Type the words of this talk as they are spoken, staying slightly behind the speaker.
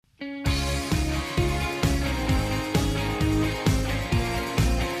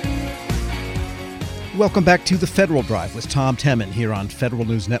Welcome back to The Federal Drive with Tom Temin here on Federal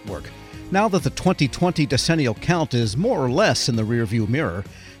News Network. Now that the 2020 decennial count is more or less in the rearview mirror,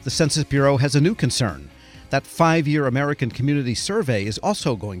 the Census Bureau has a new concern. That 5-year American Community Survey is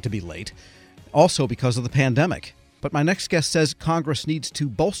also going to be late, also because of the pandemic. But my next guest says Congress needs to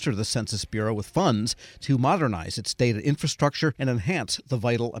bolster the Census Bureau with funds to modernize its data infrastructure and enhance the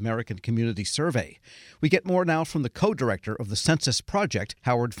vital American Community Survey. We get more now from the co-director of the Census Project,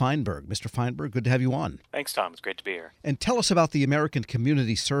 Howard Feinberg. Mr. Feinberg, good to have you on. Thanks, Tom. It's great to be here. And tell us about the American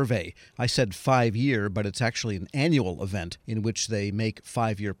Community Survey. I said 5-year, but it's actually an annual event in which they make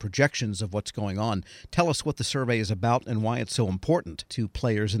 5-year projections of what's going on. Tell us what the survey is about and why it's so important to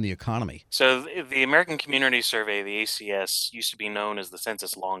players in the economy. So the American Community Survey, the ACS, used to be known as the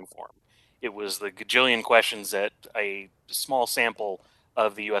Census Long Form. It was the gajillion questions that a small sample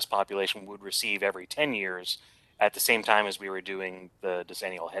of the U.S. population would receive every 10 years at the same time as we were doing the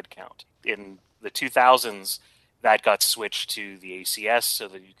decennial head count. In the 2000s, that got switched to the ACS so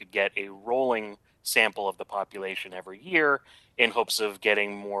that you could get a rolling sample of the population every year in hopes of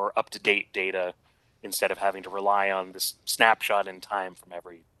getting more up-to-date data instead of having to rely on this snapshot in time from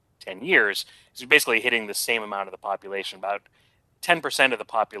every 10 years. So you're basically hitting the same amount of the population, about 10% of the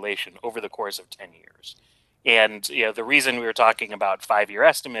population over the course of 10 years. And the reason we were talking about 5-year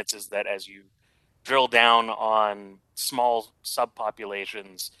estimates is that as you drill down on small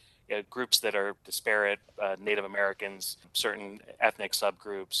subpopulations, groups that are disparate, Native Americans, certain ethnic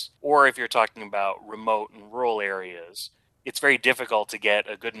subgroups, or if you're talking about remote and rural areas, it's very difficult to get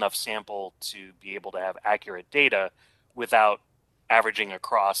a good enough sample to be able to have accurate data without averaging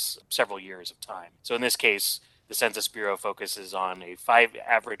across several years of time. So in this case, the Census Bureau focuses on a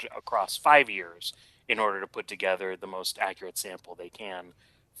average across 5 years in order to put together the most accurate sample they can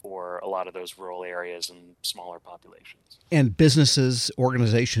for a lot of those rural areas and smaller populations. And businesses,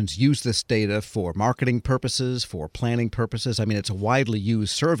 organizations use this data for marketing purposes, for planning purposes. I mean, it's a widely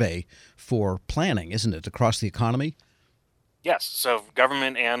used survey for planning, isn't it, across the economy? Yes. So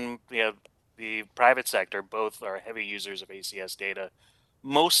government and the private sector both are heavy users of ACS data.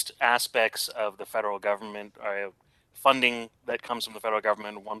 Most aspects of the federal government are funding that comes from the federal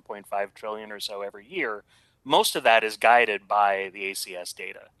government, 1.5 trillion or so every year. Most of that is guided by the ACS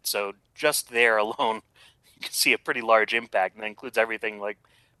data. So just there alone, you can see a pretty large impact, and that includes everything like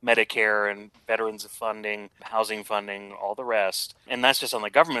Medicare and veterans funding, housing funding, all the rest. And that's just on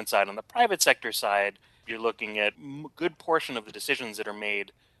the government side. On the private sector side, you're looking at a good portion of the decisions that are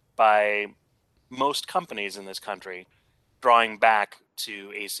made by most companies in this country drawing back to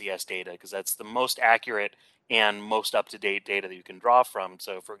ACS data, because that's the most accurate and most up-to-date data that you can draw from.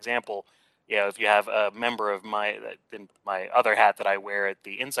 So, for example, if you have a member of my other hat that I wear at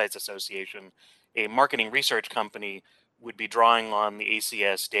the Insights Association, a marketing research company would be drawing on the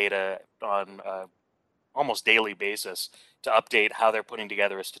ACS data on almost daily basis to update how they're putting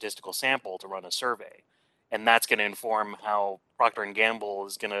together a statistical sample to run a survey. And that's going to inform how Procter & Gamble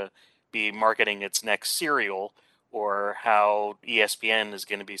is going to be marketing its next cereal, or how ESPN is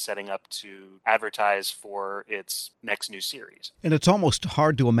going to be setting up to advertise for its next new series. And it's almost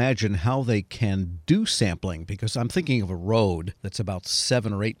hard to imagine how they can do sampling, because I'm thinking of a road that's about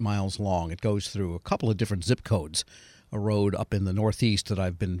 7 or 8 miles long. It goes through a couple of different zip codes, a road up in the Northeast that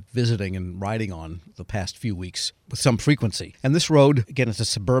I've been visiting and riding on the past few weeks with some frequency. And this road, again, it's a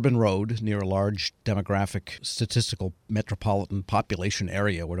suburban road near a large demographic, statistical, metropolitan population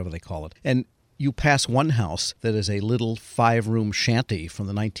area, whatever they call it. And you pass one house that is a little 5-room shanty from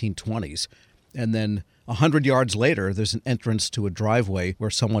the 1920s, and then 100 yards later, there's an entrance to a driveway where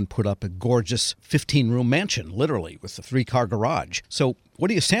someone put up a gorgeous 15-room mansion, literally, with a 3-car garage. So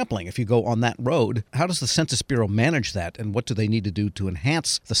what are you sampling if you go on that road? How does the Census Bureau manage that, and what do they need to do to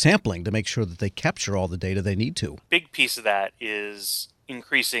enhance the sampling to make sure that they capture all the data they need to? Big piece of that is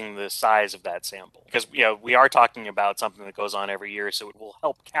increasing the size of that sample, because we are talking about something that goes on every year, so it will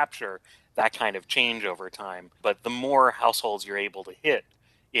help capture that kind of change over time. But the more households you're able to hit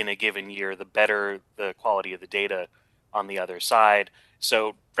in a given year, the better the quality of the data on the other side.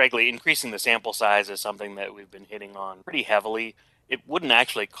 So frankly, increasing the sample size is something that we've been hitting on pretty heavily. It wouldn't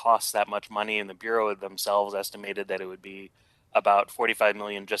actually cost that much money, and the Bureau themselves estimated that it would be about $45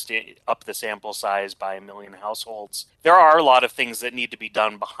 million just to up the sample size by 1 million households. There are a lot of things that need to be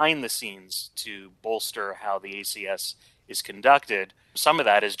done behind the scenes to bolster how the ACS is conducted. Some of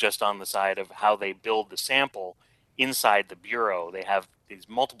that is just on the side of how they build the sample inside the Bureau. They have these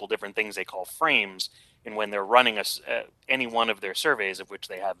multiple different things they call frames, and when they're running any one of their surveys, of which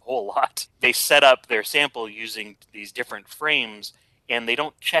they have a whole lot, they set up their sample using these different frames, and they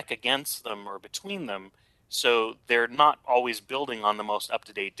don't check against them or between them. So they're not always building on the most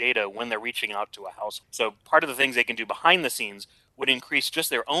up-to-date data when they're reaching out to a household. So part of the things they can do behind the scenes would increase just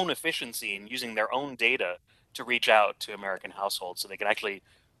their own efficiency in using their own data to reach out to American households so they can actually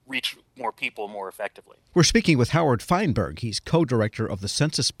reach more people more effectively. We're speaking with Howard Feinberg. He's co-director of the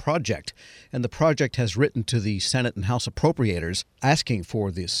Census Project, and the project has written to the Senate and House appropriators asking for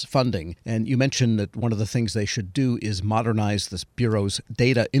this funding. And you mentioned that one of the things they should do is modernize this Bureau's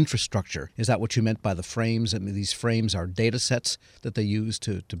data infrastructure. Is that what you meant by the frames? I mean, these frames are data sets that they use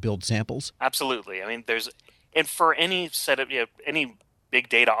to build samples? Absolutely. I mean, and for any set of, any big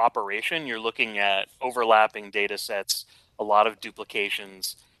data operation, you're looking at overlapping data sets, a lot of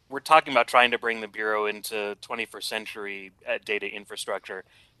duplications. We're talking about trying to bring the Bureau into 21st century data infrastructure.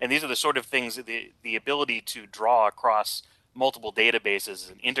 And these are the sort of things, the ability to draw across multiple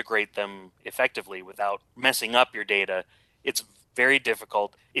databases and integrate them effectively without messing up your data. It's very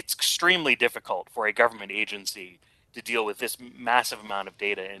difficult. It's extremely difficult for a government agency to deal with this massive amount of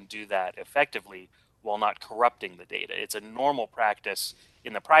data and do that effectively while not corrupting the data. It's a normal practice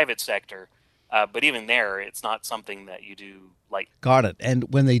in the private sector. But even there, it's not something that you do lightly. Got it.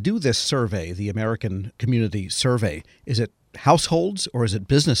 And when they do this survey, the American Community Survey, is it households or is it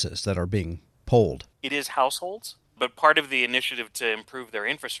businesses that are being polled? It is households, but part of the initiative to improve their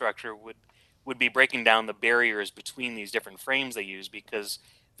infrastructure would be breaking down the barriers between these different frames they use, because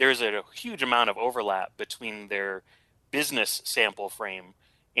there's a huge amount of overlap between their business sample frame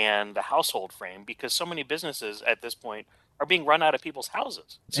and the household frame, because so many businesses at this point are being run out of people's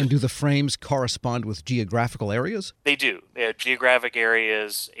houses. And do the frames correspond with geographical areas? They do. They have geographic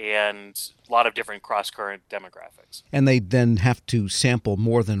areas and a lot of different cross-current demographics. And they then have to sample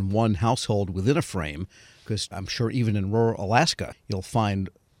more than one household within a frame, because I'm sure even in rural Alaska, you'll find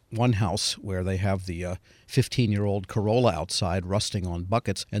one house where they have the 15-year-old Corolla outside rusting on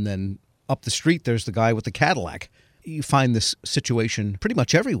buckets, and then up the street there's the guy with the Cadillac. You find this situation pretty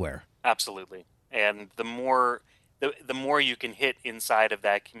much everywhere. Absolutely. And the more you can hit inside of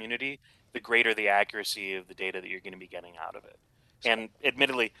that community, the greater the accuracy of the data that you're going to be getting out of it. And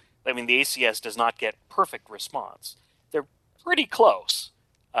admittedly, I mean, the ACS does not get perfect response. They're pretty close,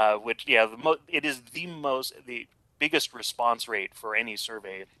 it is the biggest response rate for any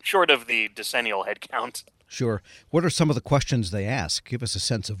survey, short of the decennial headcount. Sure. What are some of the questions they ask? Give us a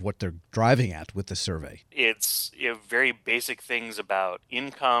sense of what they're driving at with the survey. It's very basic things about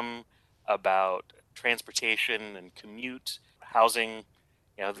income, about transportation and commute, housing.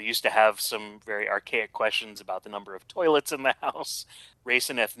 They used to have some very archaic questions about the number of toilets in the house, race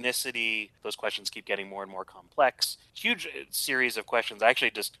and ethnicity. Those questions keep getting more and more complex. Huge series of questions. I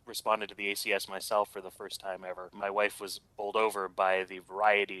actually just responded to the ACS myself for the first time ever. My wife was bowled over by the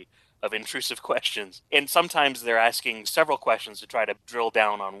variety of intrusive questions. And sometimes they're asking several questions to try to drill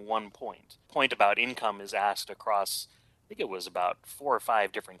down on one point. Point about income is asked across, I think it was about 4 or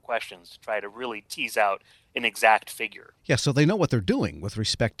 5 different questions to try to really tease out an exact figure. Yeah, so they know what they're doing with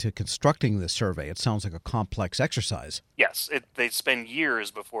respect to constructing this survey. It sounds like a complex exercise. Yes, they spend years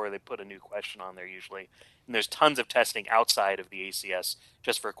before they put a new question on there usually. And there's tons of testing outside of the ACS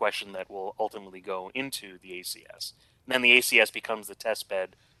just for a question that will ultimately go into the ACS. And then the ACS becomes the test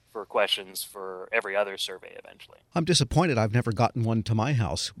bed for questions for every other survey eventually. I'm disappointed I've never gotten one to my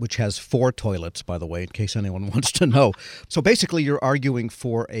house, which has 4 toilets, by the way, in case anyone wants to know. So basically you're arguing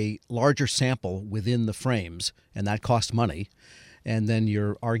for a larger sample within the frames, and that costs money. And then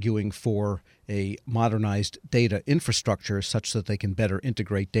you're arguing for a modernized data infrastructure such that they can better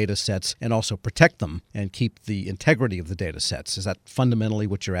integrate data sets and also protect them and keep the integrity of the data sets. Is that fundamentally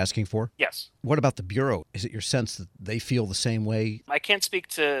what you're asking for? Yes. What about the Bureau? Is it your sense that they feel the same way? I can't speak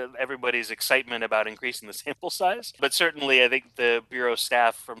to everybody's excitement about increasing the sample size, but certainly I think the Bureau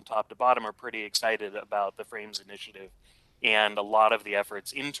staff from top to bottom are pretty excited about the Frames initiative and a lot of the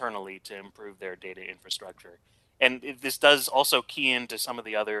efforts internally to improve their data infrastructure. And this does also key into some of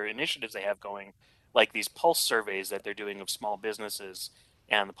the other initiatives they have going, like these pulse surveys that they're doing of small businesses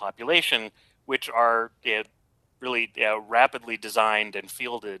and the population, which are really rapidly designed and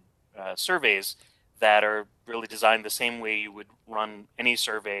fielded surveys that are really designed the same way you would run any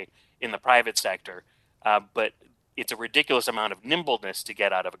survey in the private sector. But it's a ridiculous amount of nimbleness to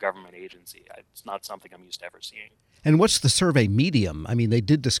get out of a government agency. It's not something I'm used to ever seeing. And what's the survey medium? I mean, they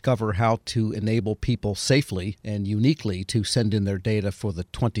did discover how to enable people safely and uniquely to send in their data for the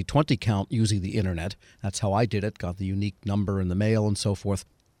 2020 count using the internet. That's how I did it, got the unique number in the mail and so forth.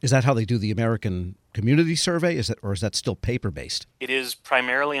 Is that how they do the American Community Survey? Or is that still paper-based? It is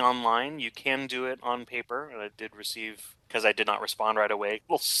primarily online. You can do it on paper. I did receive because I did not respond right away. A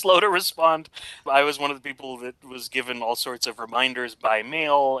little slow to respond. I was one of the people that was given all sorts of reminders by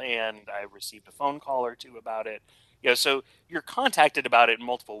mail, and I received a phone call or two about it. So you're contacted about it in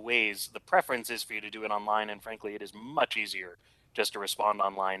multiple ways. The preference is for you to do it online, and frankly, it is much easier just to respond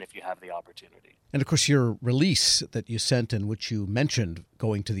online if you have the opportunity. And of course, your release that you sent, in which you mentioned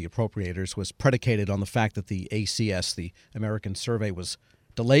going to the appropriators, was predicated on the fact that the ACS, the American Survey, was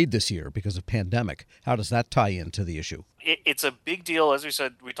delayed this year because of pandemic. How does that tie into the issue? It's a big deal. As we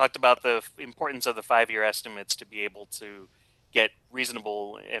said, we talked about the importance of the 5-year estimates to be able to get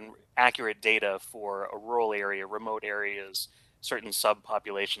reasonable and accurate data for a rural area, remote areas, certain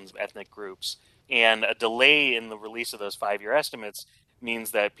subpopulations of ethnic groups. And a delay in the release of those 5-year estimates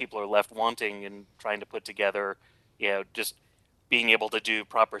means that people are left wanting and trying to put together, just being able to do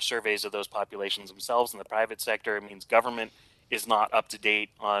proper surveys of those populations themselves in the private sector. It means government is not up to date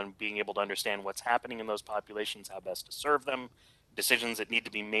on being able to understand what's happening in those populations, how best to serve them, decisions that need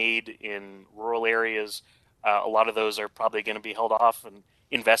to be made in rural areas. A lot of those are probably going to be held off, and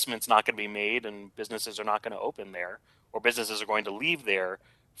investments not going to be made, and businesses are not going to open there, or businesses are going to leave there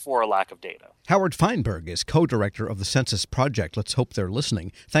for a lack of data. Howard Feinberg is co-director of the Census Project. Let's hope they're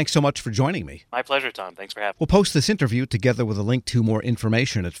listening. Thanks so much for joining me. My pleasure, Tom. Thanks for having me. We'll post this interview together with a link to more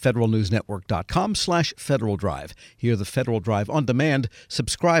information at federalnewsnetwork.com/Federal Drive. Hear the Federal Drive on demand.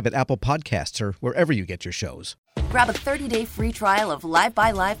 Subscribe at Apple Podcasts or wherever you get your shows. Grab a 30-day free trial of Live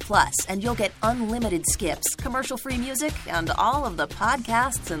by Live Plus, and you'll get unlimited skips, commercial-free music, and all of the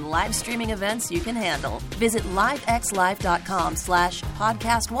podcasts and live streaming events you can handle. Visit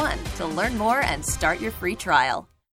livexlive.com/podcast1 to learn more and start your free trial.